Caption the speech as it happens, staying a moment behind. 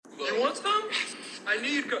want some? I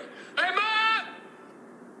need go. Hey, Mom!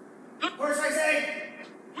 Horse racing!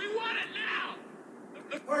 We want it now!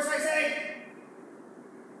 Horse racing!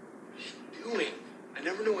 What's she doing? I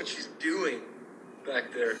never know what she's doing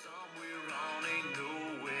back there. Somewhere on a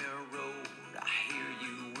nowhere road, I hear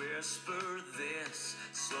you whisper this.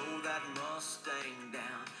 Slow that Mustang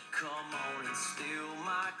down. Come on and steal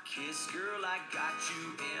my kiss. Girl, I got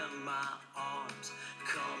you in my arms.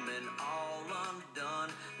 Coming all undone.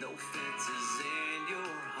 No fences in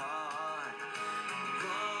your heart.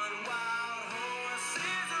 Run, wild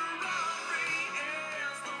horses, run free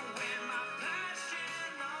as the wind. My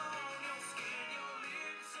passion on your skin, your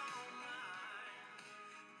lips on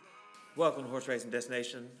mine. Welcome to Horse Racing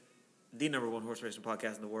Destination, the number one horse racing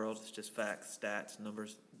podcast in the world. It's just facts, stats,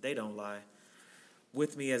 numbers. They don't lie.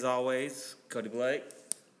 With me, as always, Cody Blake.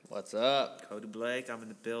 What's up? Cody Blake. I'm in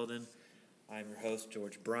the building. I'm your host,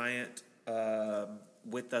 George Bryant.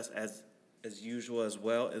 With us, as usual, as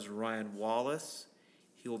well, is Ryan Wallace.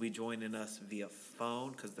 He will be joining us via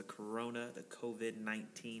phone because the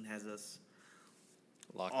COVID-19 has us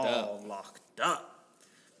Locked all up. locked up.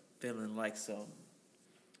 Feeling like some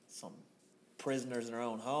prisoners in our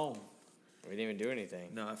own home. We didn't even do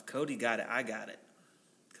anything. No, if Cody got it, I got it.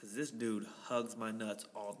 Because this dude hugs my nuts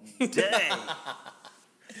all day.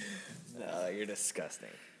 No, you're disgusting.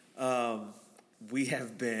 We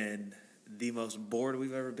have been the most bored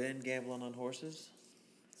we've ever been gambling on horses.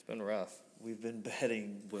 It's been rough. We've been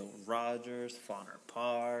betting Will Rogers, Fauner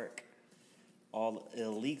Park, all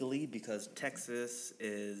illegally because Texas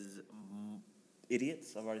is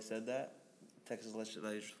idiots. I've already said that. Texas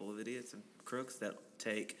legislature is full of idiots and crooks that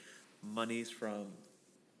take monies from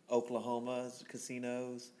Oklahoma's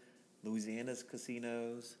casinos, Louisiana's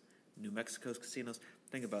casinos, New Mexico's casinos.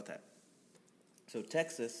 Think about that. So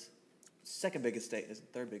Texas, second biggest state, is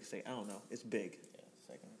third biggest state. I don't know. It's big. Yeah,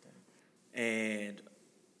 second or third. And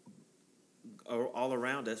all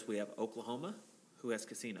around us, we have Oklahoma, who has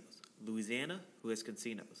casinos. Louisiana, who has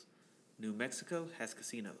casinos. New Mexico has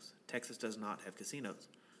casinos. Texas does not have casinos.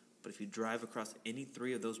 But if you drive across any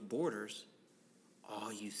three of those borders,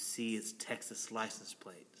 all you see is Texas license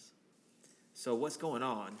plates. So what's going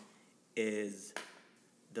on is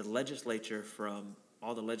the legislature from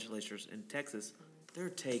all the legislatures in Texas, they're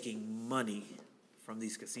taking money from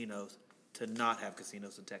these casinos to not have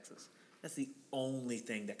casinos in Texas. That's the only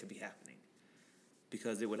thing that could be happening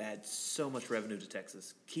because it would add so much revenue to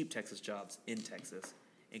Texas, keep Texas jobs in Texas,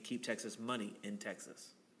 and keep Texas money in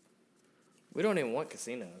Texas. We don't even want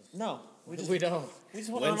casinos. No, We don't. We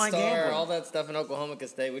just want online Windstar, gambling. all that stuff in Oklahoma could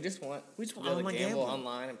stay. We just want to online gamble gambling.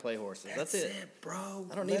 online and play horses. That's it, it. bro.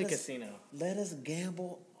 I don't need a casino. Let us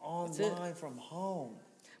gamble online from home.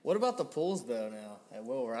 What about the pools, though, now, at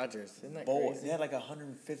Will Rogers? Isn't that Boy, crazy? they had like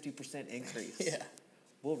 150% increase. Yeah.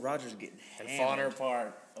 Will Rogers getting And hammered. Fauner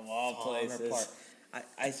Park, of all Fauner places. Park.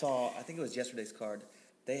 I saw, I think it was yesterday's card,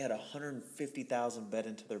 they had 150,000 bet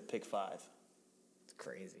into their pick five. It's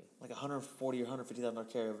crazy. Like 140 or 150,000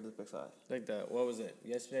 carry over to the pick five. Like what was it?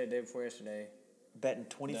 Yesterday, day before yesterday? Betting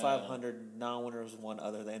 2,500 non-winners won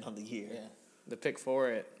other than on the year. Yeah. The pick four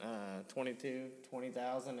at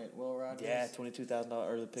 20,000 at Will Rogers. Yeah, $22,000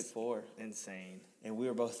 or the pick four. Insane. And we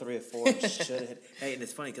were both 3 or 4. Should have hit. Hey, and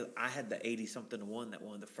it's funny because I had the 80-something to 1 that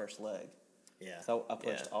won the first leg. Yeah. So I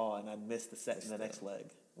pushed Yeah. all, and I missed the set in the next leg,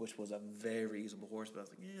 which was a very usable horse. But I was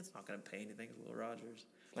like, it's not going to pay anything. It's Will Rogers.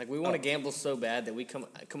 Like, we want to gamble so bad that we come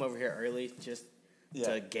over here early just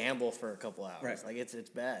Yeah. to gamble for a couple hours. Right. Like, it's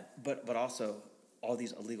bad. But also, all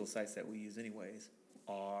these illegal sites that we use anyways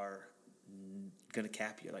are going to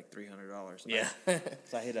cap you at like $300. Yeah.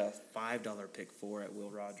 So I hit a $5 pick 4 at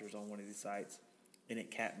Will Rogers on one of these sites, and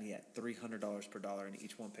it capped me at $300 per dollar, and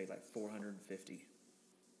each one paid like $450.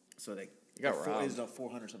 So they You got robbed. It was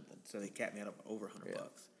 400 something. So they capped me at over $100.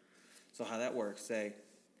 So how that works? Say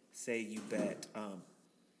you bet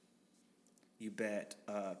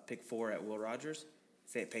pick 4 at Will Rogers.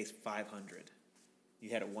 Say it pays $500. You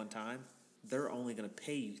had it one time. They're only going to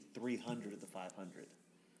pay you $300 of the $500.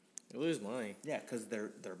 You lose money. Yeah, because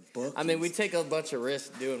they're booked. I mean, we take a bunch of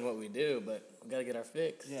risks doing what we do, but we got to get our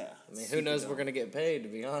fix. Yeah. I mean, who knows if we're going to get paid, to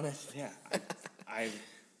be honest. Yeah.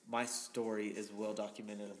 My story is well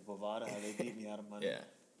documented of Bovada, how they beat me out of money. Yeah.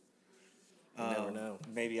 You never know.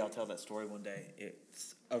 Maybe I'll tell that story one day.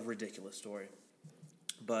 It's a ridiculous story.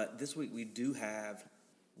 But this week we do have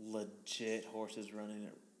legit horses running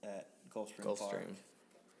at Gulfstream Park. Gulfstream.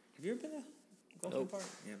 Have you ever been to Gulfstream Nope. Park?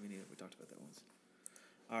 Yeah, me neither. We talked about that once.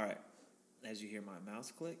 All right. As you hear my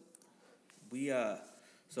mouse click,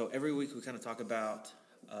 so every week we kind of talk about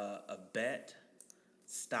a bet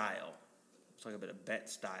style. Let's talk about a bet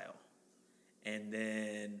style. And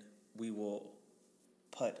then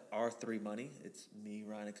put our three money. It's me,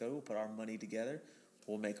 Ryan, and Cody. We'll put our money together.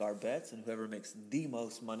 We'll make our bets, and whoever makes the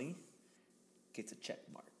most money gets a check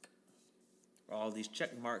mark. All these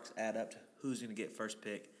check marks add up to who's going to get first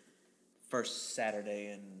pick first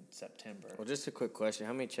Saturday in September. Well, just a quick question.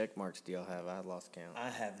 How many check marks do y'all have? I lost count. I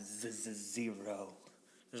have zero.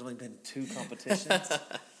 There's only been 2 competitions.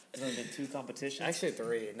 Actually,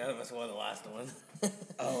 3. None of us won the last one.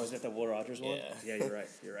 Oh, is that the Will Rogers one? Yeah. Yeah, you're right.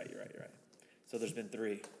 You're right. So there's been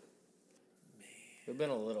 3. We've been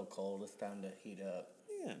a little cold. It's time to heat up.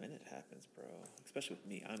 Yeah, man, it happens, bro. Especially with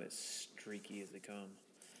me. I'm as streaky as they come.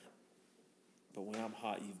 But when I'm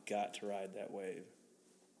hot, you've got to ride that wave.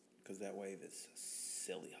 Because that wave is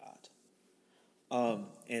silly hot.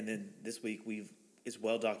 And then this week, it's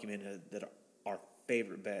well documented that our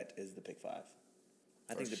favorite bet is the Pick 5.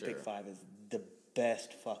 I think the Pick 5 is the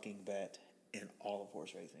best fucking bet in all of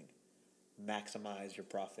horse racing. Maximize your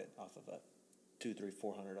profit off of a $200, $300,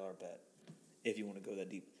 $400 bet if you want to go that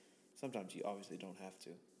deep. Sometimes you obviously don't have to.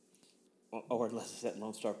 Or unless it's at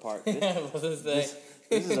Lone Star Park. This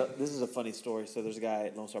is a funny story. So there's a guy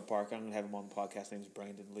at Lone Star Park. I'm going to have him on the podcast. His name is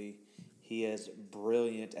Brandon Lee. He is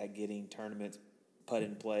brilliant at getting tournaments put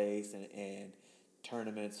in place and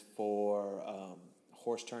tournaments for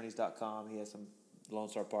horsetourneys.com. He has some Lone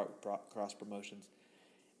Star Park cross promotions.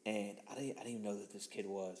 And I didn't even know that this kid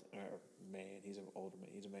was. Man, he's an older man.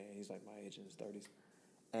 He's a man. He's like my age in his 30s.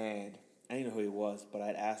 And I didn't know who he was, but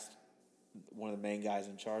I'd asked one of the main guys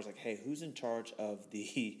in charge, like, hey, who's in charge of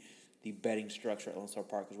the betting structure at Lone Star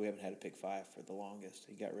Park? Because we haven't had a Pick 5 for the longest.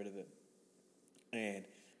 He got rid of it. And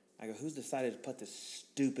I go, who's decided to put this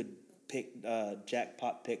stupid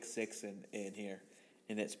jackpot Pick 6 in here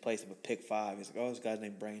in its place of a Pick 5? He's like, oh, this guy's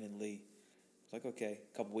named Brandon Lee. I was like, okay.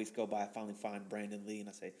 A couple weeks go by, I finally find Brandon Lee, and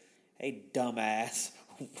I say, hey, dumbass,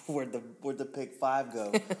 where'd the Pick 5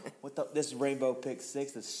 go? This Rainbow Pick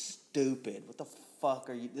 6 is stupid. What the fuck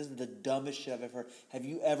are you? This is the dumbest shit I've ever heard. Have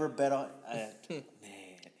you ever bet on? Man,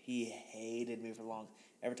 he hated me for long.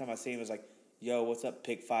 Every time I see him, it was like, yo, what's up,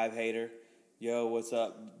 Pick 5 hater? Yo, what's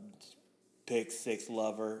up, Pick 6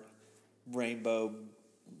 lover? Rainbow,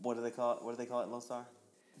 what do they call it? What do they call it, Lone Star?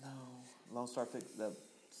 No, Lone Star Pick, the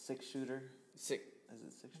 6-shooter. Is it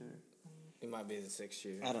 6-shooter? It might be the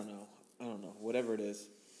 6-shooter. I don't know. Whatever it is.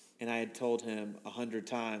 And I had told him 100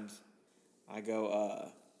 times. I go,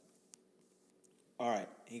 all right.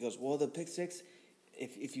 He goes, well, the Pick 6,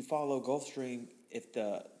 if you follow Gulfstream,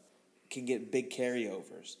 can get big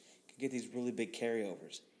carryovers. Can get these really big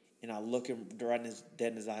carryovers. And I look him right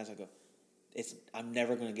dead in his eyes. I go, I'm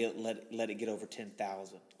never going to let it get over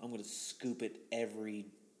 10,000. I'm going to scoop it every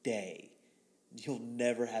day. You'll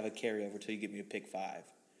never have a carryover until you get me a Pick 5.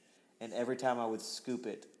 And every time I would scoop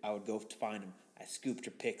it, I would go to find him. I scooped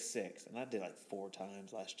your Pick 6. And I did like 4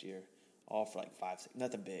 times last year. All for like 5, 6.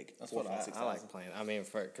 Nothing big. That's 4, what 5, 6 I like playing. I mean,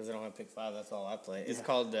 because I don't have Pick 5, that's all I play. It's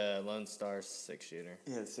called the Lone Star 6-shooter.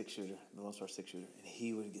 Yeah, the 6-shooter. The Lone Star 6-shooter. And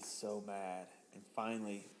he would get so mad. And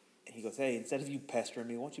finally, he goes, hey, instead of you pestering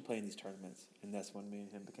me, why don't you play in these tournaments? And that's when me and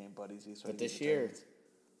him became buddies. But this year,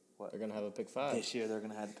 what? they're going to have a Pick 5. This year, they're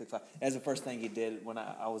going to have the Pick 5. That's the first thing he did when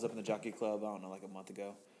I was up in the Jockey Club, I don't know, like a month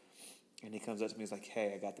ago. And he comes up to me, he's like,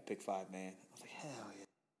 hey, I got the Pick 5, man. I was like, hell yeah.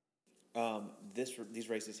 These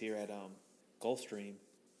races here at Gulfstream,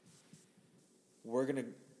 we're going to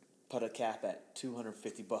put a cap at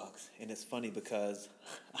 $250. And it's funny because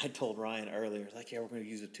I told Ryan earlier, like, yeah, we're going to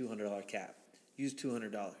use a $200 cap. Use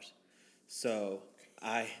 $200. So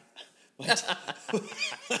my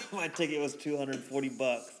ticket was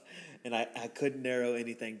 $240, and I couldn't narrow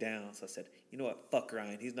anything down. So I said, you know what? Fuck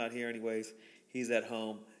Ryan. He's not here anyways. He's at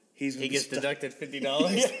home. He gets deducted $50.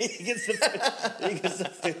 Yeah, he gets the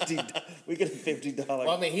 $50. We get a $50.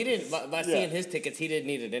 Well, I mean, he didn't. By seeing his tickets, he didn't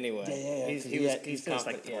need it anyway. Yeah. He's finished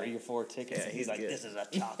like confident, 3 or 4 tickets, Yeah, and he's like, good. "This is a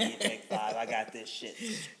chalky Pick 5. I got this shit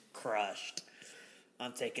crushed.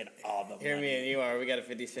 I'm taking all the money." Here me and you are. We got a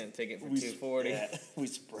 50-cent ticket for $240. Yeah, we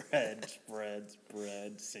spread,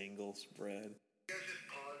 single spread. You guys just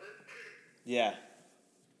pause it? Yeah. Alright.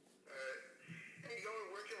 Hey, y'all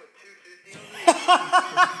are working with $250 on me?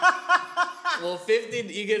 Well,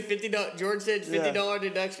 50. You get $50. George said $50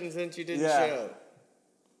 deduction since you did the show.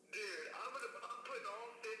 Dude, I'm putting all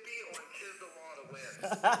 50 on Tis the Law to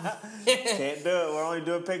win. Can't do it. We're only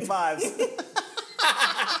doing Pick 5s.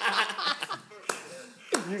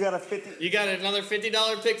 You got a 50. You got another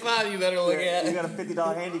 $50 Pick 5 you better look at. You got a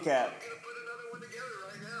 $50 handicap. I'm gonna put another one together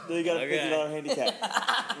right now. You got a Okay. $50 handicap.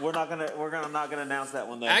 We're not gonna announce that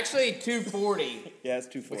one though. Actually, $240 yeah, it's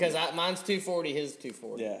 $240. because mine's $240, his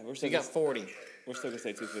 $240. Yeah, we're so still you got gonna- $40. We're still gonna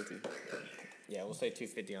say $250. Yeah, we'll say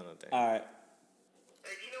 $250 on that thing. All right.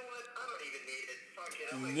 Hey, you know what? I don't even need it. fuck it.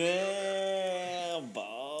 I'll make it. Nah,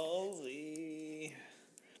 ballsy.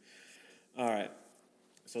 All right.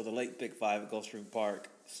 So the late pick 5 at Gulfstream Park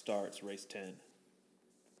starts race 10.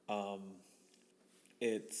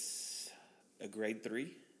 It's a grade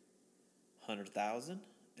 3, 100,000.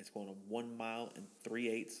 It's going to 1 mile and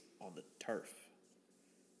 3/8 on the turf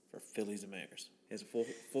for fillies and mares. It's a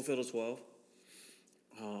full field of 12.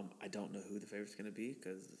 I don't know who the favorite's going to be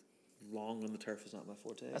because long on the turf is not my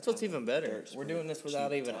forte. That's what's even better. Dirt's We're really doing this without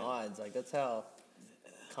cheap even type. odds. Like, that's how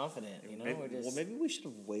confident, you know? Maybe we should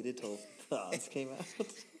have waited till the odds came out.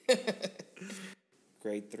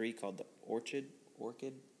 Grade 3 called the Orchid.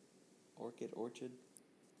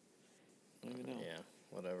 I don't even know. Yeah,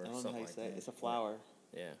 whatever. I don't know something how you like say it. that. It's a flower.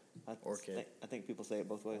 Yeah. I Orchid. I think people say it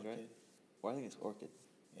both ways, right? Orchid. Well, I think it's orchid.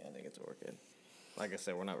 Yeah, I think it's orchid. Like I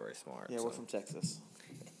said, we're not very smart. Yeah, so. we're from Texas.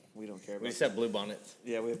 We don't care about We just have blue bonnets.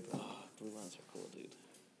 Yeah, we have. Blue lines are cool, dude.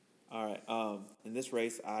 All right. In this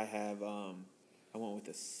race, I have. I went with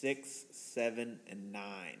a 6, 7, and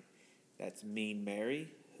 9. That's Mean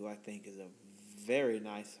Mary, who I think is a very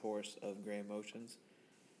nice horse of Grand Motions.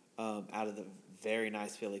 Out of the very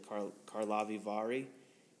nice filly Karlavi Vari,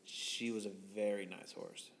 she was a very nice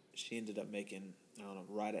horse. She ended up making, I don't know,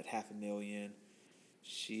 right at $500,000.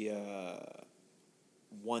 She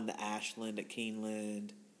won the Ashland at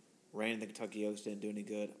Keeneland. Ran in the Kentucky Oaks, didn't do any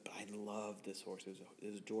good, but I loved this horse. It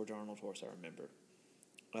was a George Arnold horse, I remember.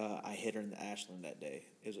 I hit her in the Ashland that day.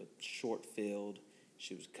 It was a short field.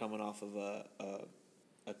 She was coming off of a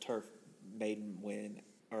turf maiden win,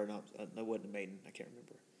 or not? It wasn't a maiden. I can't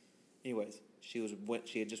remember. Anyways, she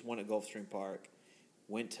had just won at Gulfstream Park.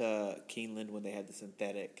 Went to Keeneland when they had the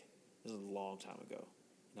synthetic. This was a long time ago,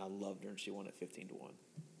 and I loved her. And she won at 15-1.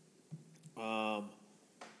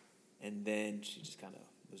 And then she just kind of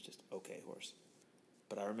was just okay horse.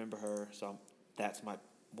 But I remember her, so that's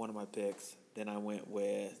one of my picks. Then I went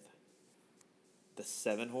with the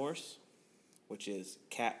 7 horse, which is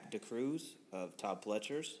Cap de Cruz of Todd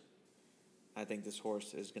Pletcher's. I think this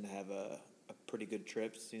horse is going to have a pretty good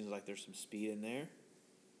trip. Seems like there's some speed in there.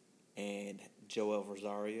 And Joel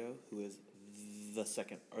Rosario, who is the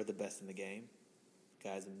second or the best in the game.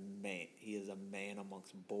 Guy's a man. He is a man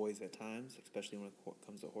amongst boys at times, especially when it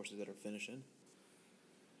comes to horses that are finishing.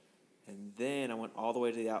 And then I went all the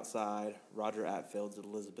way to the outside, Roger Atfield's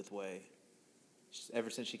Elizabeth Way. Ever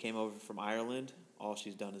since she came over from Ireland, all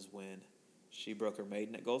she's done is win. She broke her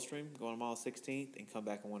maiden at Gulfstream, going a mile 16th, and come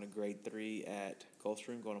back and won a grade 3 at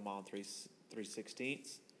Gulfstream, going a mile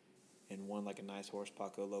 3/16, and won like a nice horse.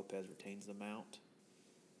 Paco Lopez retains the mount.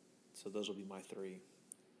 So those will be my 3.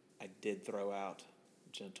 I did throw out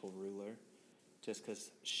Gentle Ruler, just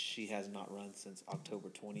because she has not run since October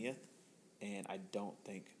 20th, and I don't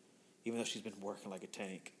think, even though she's been working like a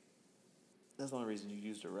tank, that's the only reason you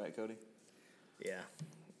used her, right, Cody? Yeah.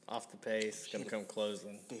 Off the pace, She gonna had come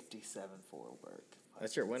closing. 57 forward work.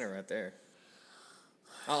 That's your winner right there.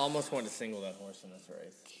 I almost wanted to single that horse in this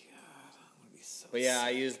race. God, I'm gonna be so. But yeah, I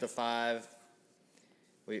sick. used the 5.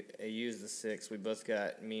 I used the 6. We both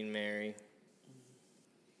got Mean Mary.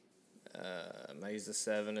 I used the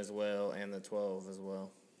 7 as well and the 12 as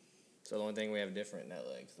well. So the only thing we have different in that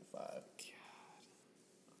leg's the 5. God,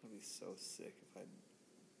 I'm gonna be so sick if I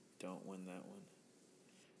don't win that one,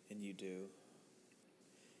 and you do.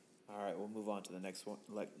 All right, we'll move on to the next one,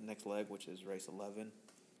 next leg, which is race 11.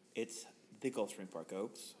 It's the Gulfstream Park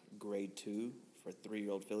Oaks, grade 2 for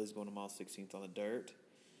 3-year-old fillies going a mile 16th on the dirt.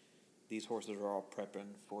 These horses are all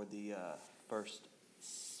prepping for the first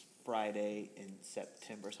Friday in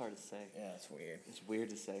September. It's hard to say. Yeah, it's weird. It's weird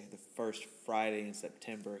to say. The first Friday in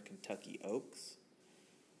September at Kentucky Oaks.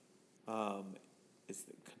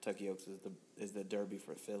 Kentucky Oaks is the Derby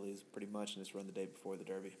for fillies, pretty much, and it's run the day before the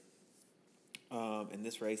Derby. In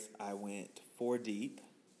this race, I went 4 deep,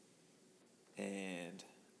 and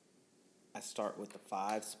I start with the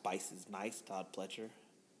 5, Spices Nice, Todd Pletcher.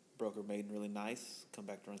 Broke her maiden really nice. Come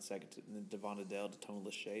back to run second to Devon Adele to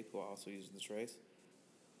Toneless Shape, who I also used in this race.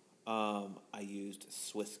 I used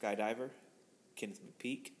Swiss Skydiver, Kenneth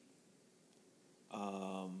McPeak.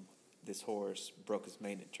 This horse broke his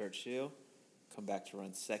maiden at Churchill. Come back to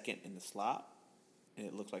run second in the slot. And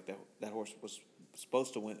it looked like that horse was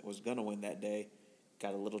supposed to win, was going to win that day.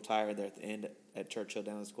 Got a little tired there at the end at Churchill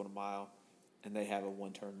down this 1/4 mile. And they have a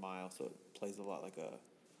 1-turn mile, so it plays a lot like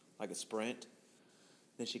a sprint.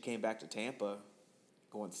 Then she came back to Tampa,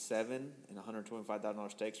 going 7 in a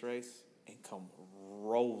 $125,000 stakes race, and come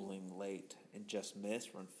rolling late and just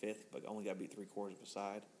missed, run 5th, but only got beat 3/4 of a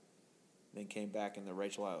side. Then came back in the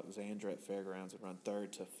Rachel Alexandra at Fairgrounds and run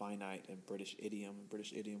 3rd to Finite and British Idiom.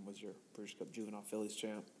 British Idiom was your British Cup Juvenile Fillies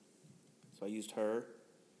champ. So I used her.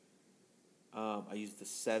 I used the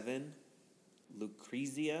 7,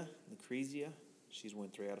 Lucrezia. She's won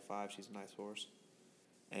 3 out of 5. She's a nice horse.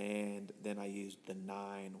 And then I used the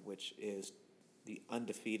 9, which is the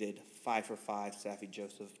undefeated 5 for 5 Saffy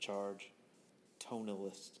Joseph Charge,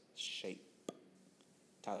 tonalist shape.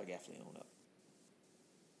 Tyler Gaffney on up.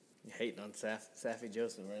 You're hating on Saffy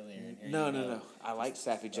Joseph earlier in here. No. I like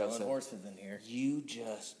Saffy Throwing Joseph. horses in here. You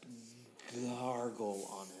just gargle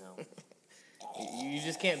on him. You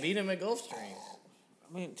just can't beat him at Gulfstream.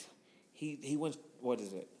 I mean, he wins, what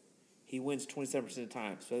is it? He wins 27% of the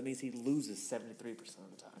time, so that means he loses 73%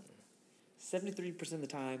 of the time. 73% of the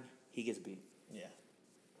time, he gets beat. Yeah.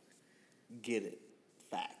 Get it.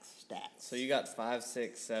 Facts. Stats. So you got 5,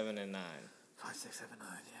 6, 7, and 9. 5, 6, 7, 9,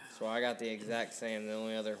 yeah. So I got the exact same. The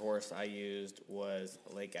only other horse I used was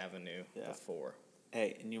Lake Avenue, Yeah. the 4.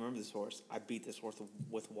 Hey, and you remember this horse? I beat this horse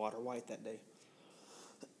with Water White that day.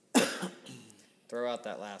 Throw out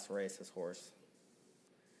that last race. This horse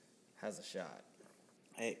has a shot.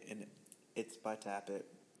 Hey, and it's by Tappet,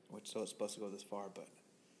 so it's supposed to go this far, but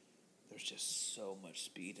there's just so much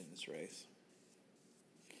speed in this race.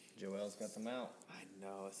 Joel's got them out. I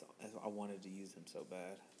know. I wanted to use him so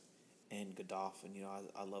bad. And Godolphin,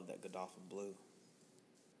 I love that Godolphin blue.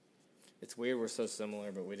 It's weird we're so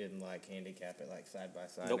similar, but we didn't like handicap it like side by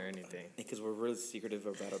side or anything. Because we're really secretive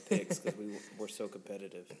about our picks because we're so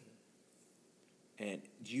competitive. And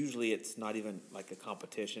usually it's not even like a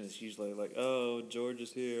competition. It's usually like, oh, George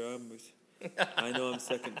is here. I know I'm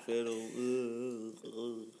second fiddle.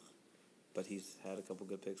 But he's had a couple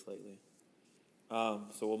good picks lately.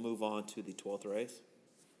 So we'll move on to the 12th race,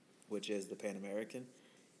 which is the Pan American.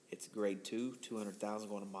 It's grade 2, 200,000,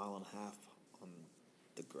 going a mile and a half on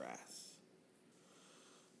the grass.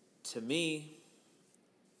 To me,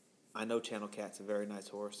 I know Channel Cat's a very nice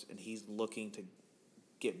horse, and he's looking to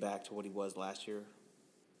get back to what he was last year.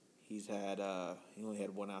 He's had he only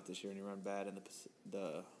had one out this year, and he ran bad in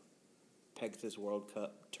the Pegasus World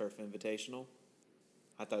Cup Turf Invitational.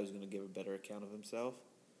 I thought he was going to give a better account of himself.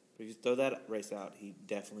 But if you throw that race out, he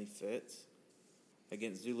definitely fits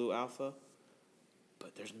against Zulu Alpha.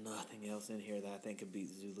 But there's nothing else in here that I think could beat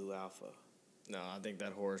Zulu Alpha. No, I think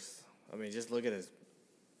that horse. I mean, just look at his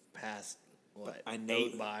past, I know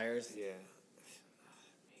 8 buyers. Yeah.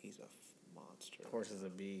 He's a monster. Horse is a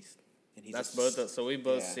beast. And he's That's a both. So we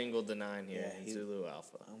both yeah. singled the 9 here. Yeah, in he- Zulu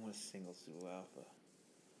Alpha. I want to single Zulu Alpha.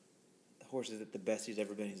 The horse is at the best he's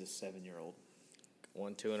ever been. He's a 7-year-old.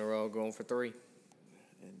 1, 2 in a row, going for 3.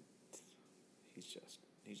 And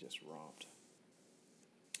he's just romped.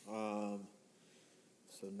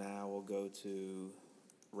 So now we'll go to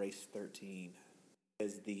race 13.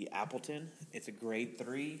 Is the Appleton. It's a grade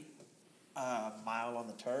 3 mile on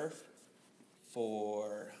the turf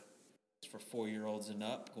for 4-year-olds and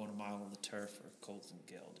up, going a mile on the turf for colts and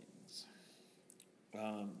geldings.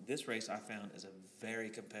 This race I found is a very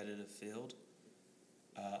competitive field.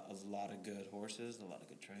 A lot of good horses, a lot of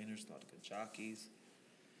good trainers, a lot of good jockeys.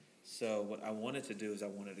 So what I wanted to do is I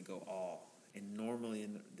wanted to go all. And normally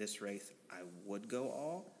in this race, I would go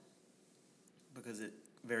all because it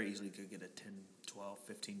very easily could get a 10, 12,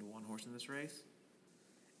 15 to 1 horse in this race.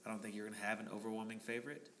 I don't think you're going to have an overwhelming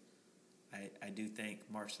favorite. I do think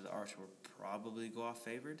March to the Arch will probably go off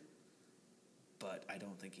favored, but I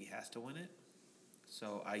don't think he has to win it.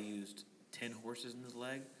 So I used 10 horses in this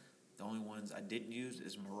leg. The only ones I didn't use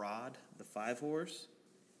is Murad, the 5 horse,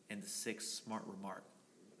 and the 6 Smart Remark,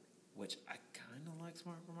 which I kind of like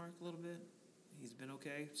Smart Remark a little bit. He's been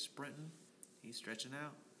okay, sprinting. He's stretching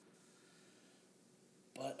out.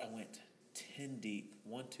 But I went 10 deep.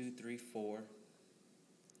 1, 2, 3, 4,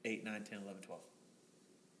 8, 9, 10, 11, 12.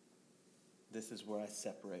 This is where I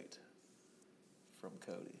separate from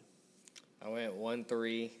Cody. I went 1,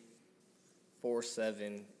 3, 4,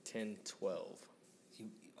 7, 10, 12. You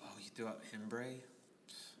threw out Hembre?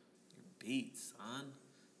 You're beat, son.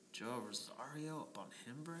 Joe Rosario up on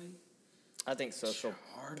Hembre? I think Social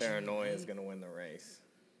Charging Paranoia is me? going to win the race.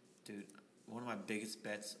 Dude, one of my biggest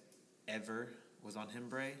bets ever was on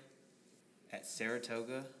Hembre at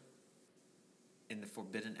Saratoga in the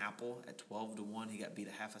Forbidden Apple at 12 to 1. He got beat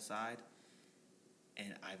a half a side.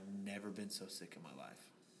 And I've never been so sick in my life.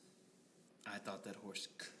 I thought that horse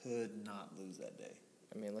could not lose that day.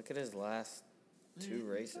 I mean, look at his last 2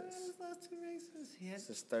 races. His last 2 races. He had It's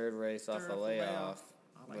his 3rd race off Third the off the layoff, layoff.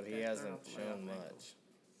 I like but he that, third hasn't off the layoff shown angle. much.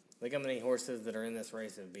 Look how many horses that are in this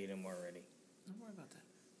race have beat him already. Don't worry about that.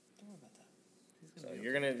 Don't worry about that. He's So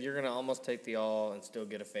gonna be you're gonna almost take the all and still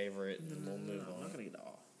get a favorite, and we'll move I'm on. not going to get the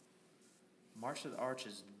all. March to the Arch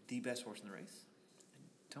is the best horse in the race.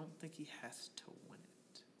 I don't think he has to win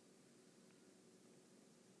it.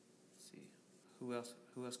 Let's see. Who else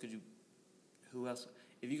could you Who else?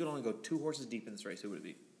 If you could only go 2 horses deep in this race, who would it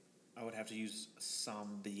be? I would have to use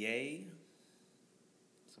Sombier.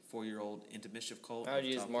 It's a 4-year-old into mischief colt. I would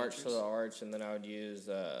with use top March for fletchers. the Arch, and then I would use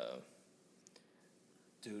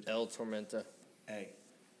Dude, El Tormenta. hey,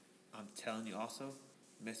 I'm telling you also,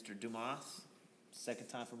 Mr. Dumas, second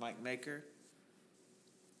time for Mike Maker,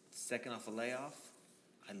 second off a layoff.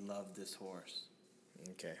 I love this horse.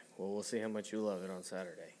 Okay. Well, we'll see how much you love it on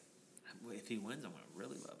Saturday. If he wins, I'm going to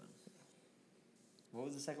really love him. What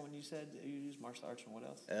was the second one you said? You used March the Arch and what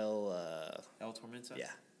else? El El Tormenta? Yeah.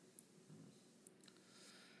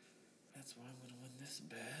 That's why I'm going to win this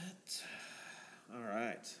bet. All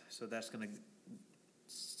right. So that's going to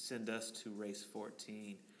send us to race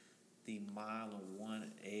 14. The mile of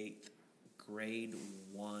 1/8 grade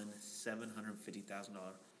 1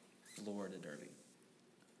 $750,000 Florida Derby.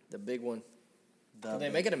 The big one. The Did they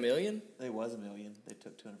big- make it $1 million? It was $1 million. They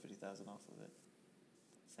took $250,000 off of it.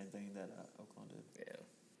 Same thing that Oakland did Yeah.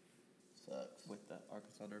 Sucks. with the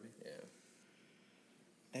Arkansas Derby. Yeah.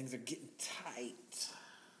 Things are getting tight.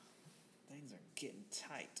 Things are getting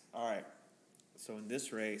tight. All right. So in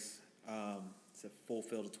this race, it's a full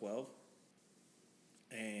field of 12.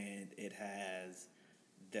 And it has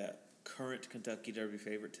the current Kentucky Derby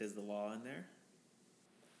favorite, Tiz the Law, in there.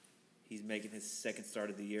 He's making his second start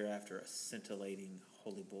of the year after a scintillating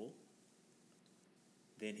Holy Bull.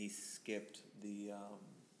 Then he skipped the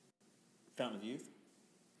Fountain of Youth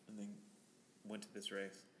and then went to this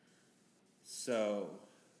race. So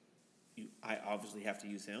I obviously have to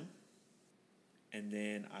use him. And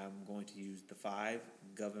then I'm going to use the 5,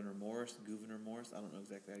 Gouverneur Morris. I don't know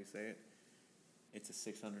exactly how you say it. It's a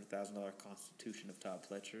 $600,000 Constitution of Todd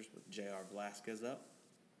Pletchers with J.R. Blasquez up,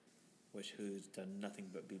 who's done nothing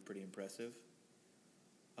but be pretty impressive.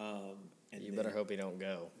 And You better hope he don't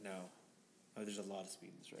go. No. Oh, there's a lot of speed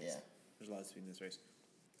in this race. Yeah. There's a lot of speed in this race.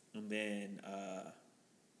 And then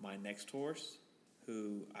my next horse,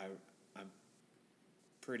 who I'm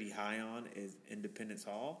pretty high on, is Independence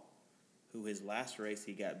Hall, who his last race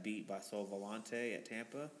he got beat by Sol Volante at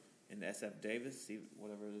Tampa in the SF Davis,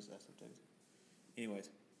 whatever it is, SF Davis. Anyways,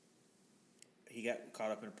 he got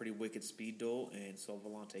caught up in a pretty wicked speed duel, and Sol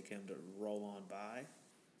Volante came to roll on by.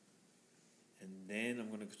 And then I'm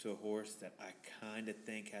going to go to a horse that I kind of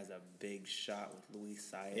think has a big shot with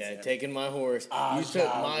Luis Saez. Yeah, taking my horse. You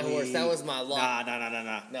took my horse. That was my lock.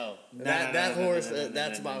 Nah. No, No, that no, horse, no,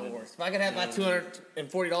 that's no, my no, no. horse. If I could have my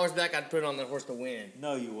 $240 back, I'd put it on the horse to win.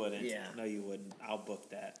 No, you wouldn't. Yeah. No, you wouldn't. I'll book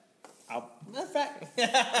that. Matter of fact,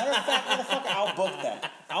 motherfucker, I'll book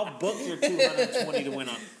that. I'll book your 220 to win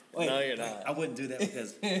on. Wait, No, you're not. I wouldn't do that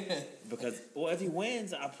because well, if he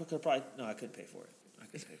wins, I could probably I couldn't pay for it. I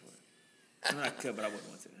couldn't pay for it. I mean, I could, but I wouldn't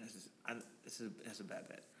want to. That's a bad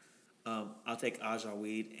bet. I'll take Aja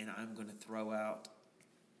Weed, and I'm going to throw out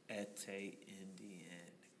Ete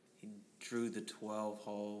Indian. He drew the 12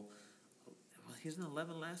 hole. Well, he was an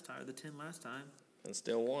 11 last time, or the 10 last time. And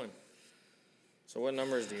still won. So what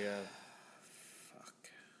numbers do you have? Fuck.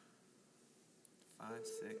 5,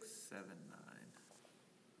 6, 7, 9.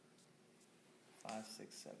 5,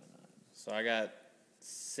 6, 7, 9. So I got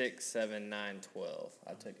 6, 7, 9, 12.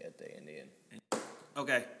 I took Ete Indian.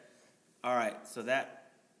 Okay. All right. So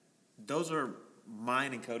those are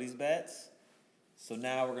mine and Cody's bets. So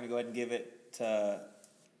now we're gonna go ahead and give it to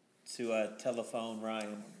telephone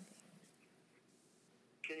Ryan.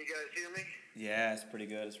 Can you guys hear me? Yeah, it's pretty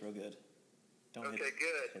good. It's real good. Don't Okay, hit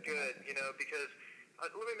good. the mic. You know, because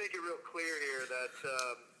let me make it real clear here that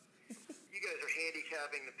you guys are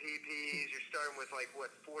handicapping the PPs. You're starting with like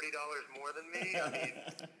what, $40 more than me? I mean,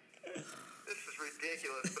 this is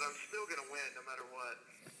ridiculous. But I'm still gonna win no matter what.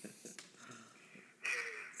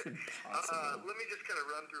 Let me just kind of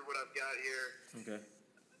run through what I've got here. Okay.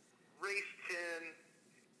 Race 10,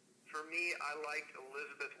 for me, I liked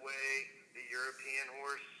Elizabeth Way, the European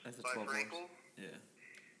horse That's a by 12 Frankel. horse. Yeah.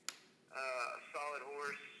 A solid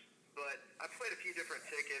horse, but I played a few different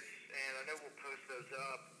tickets, and I know we'll post those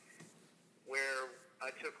up, where I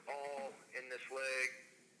took all in this leg,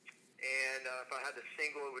 and if I had the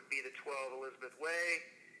single, it would be the 12 Elizabeth Way,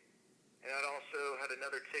 and I'd also had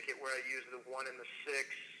another ticket where I used the 1 and the 6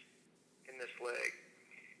 in this leg.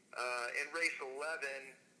 In race 11,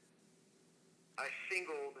 I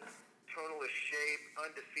singled Tonalist Shape,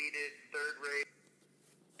 undefeated, third race.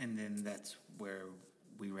 And then that's where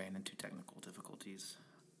we ran into technical difficulties.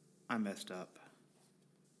 I messed up.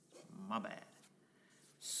 My bad.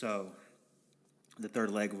 So, the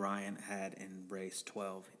third leg Ryan had in race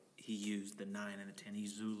 12, he used the 9 and the 10. He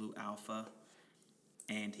used Zulu Alpha,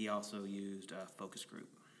 and he also used Focus Group.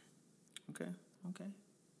 Okay.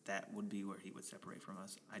 That would be where he would separate from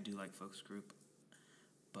us. I do like Focus Group.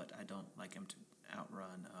 but I don't like him to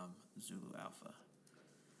outrun Zulu Alpha.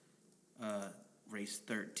 Race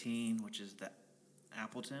 13, which is the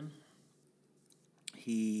Appleton.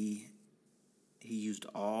 He used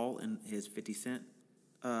all in his 50 Cent,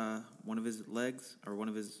 one of his legs, or one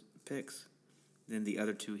of his picks. Then the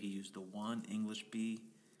other two, he used the 1 English B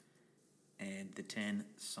and the 10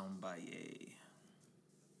 Sombaye.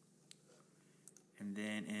 And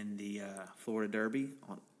then in the Florida Derby,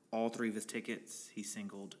 on all 3 of his tickets, he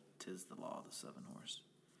singled "'Tis the Law" the 7 horse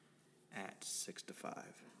at 6-5.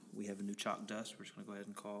 We have a new chalk dust. We're just going to go ahead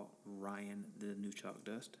and call Ryan the new chalk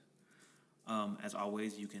dust. As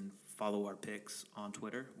always, you can follow our picks on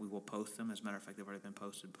Twitter. We will post them. As a matter of fact, they've already been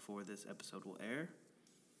posted before this episode will air.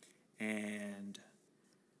 And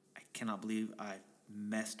I cannot believe I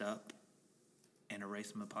messed up and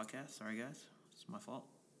erased my podcast. Sorry, guys. It's my fault.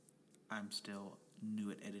 I'm still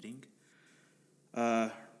new at editing.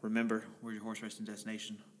 Remember, we're your horse racing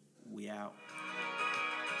destination. We out.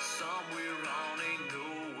 Somewhere on a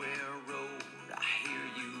nowhere road, I hear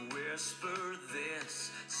you whisper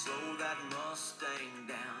this. Slow that Mustang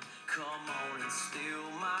down. Come on and steal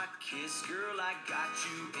my kiss. Girl, I got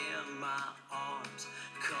you in my arms.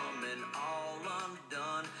 Coming all undone.